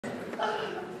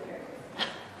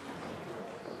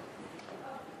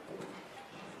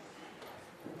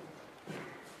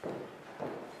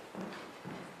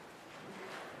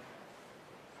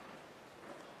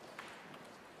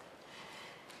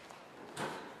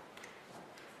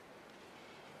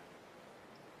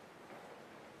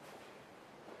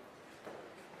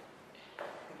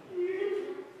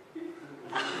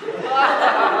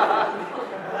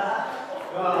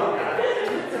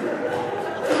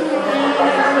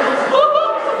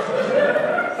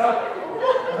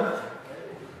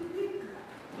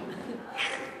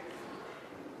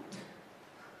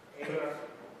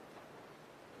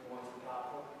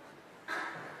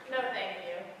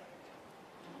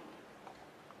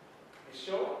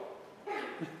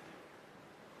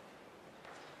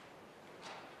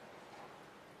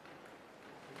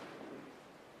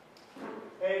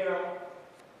Hey girl,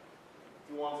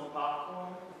 you want some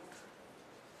popcorn?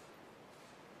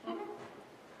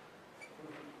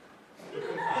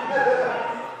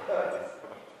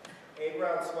 Hey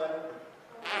brown sweater,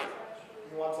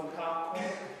 you want some popcorn?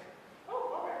 Oh,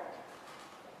 all right.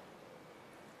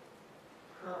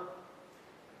 Huh.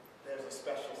 There's a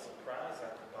special surprise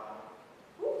at the bottom.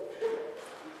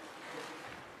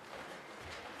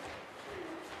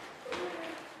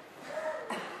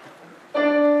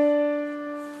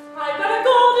 I've got a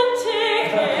golden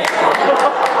ticket.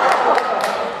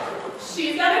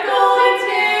 She's got a golden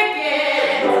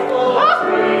ticket.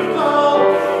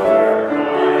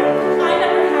 I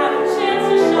never had a chance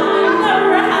to shine,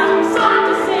 never had a song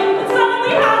to sing, but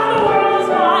suddenly half the world is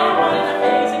mine. What an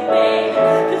amazing thing,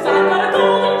 'cause I've got a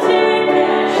golden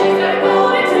ticket. She's got a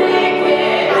golden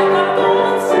ticket. I've got a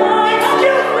golden sign.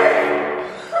 Excuse me!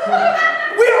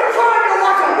 We are trying to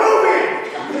watch a movie!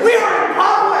 We are in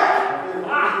public!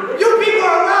 You people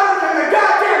are louder than the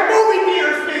goddamn movie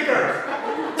theater speakers!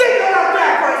 Think about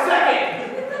that for a second!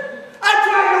 I'm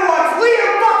trying to watch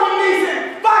Liam fucking Neeson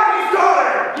find his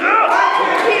daughter! I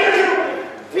can't hear you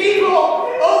people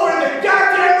over the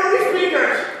goddamn movie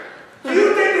speakers! Do you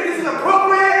think that this is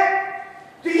appropriate?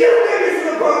 Do you think this is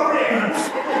appropriate?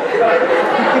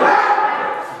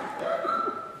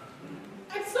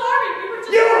 I'm sorry, we were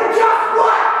just... You were just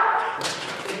what?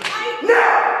 No!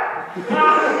 No!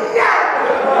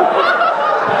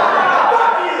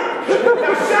 Fuck you!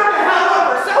 Now shut the hell up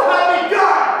or so help me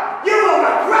God! You will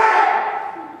regret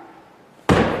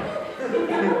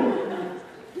it!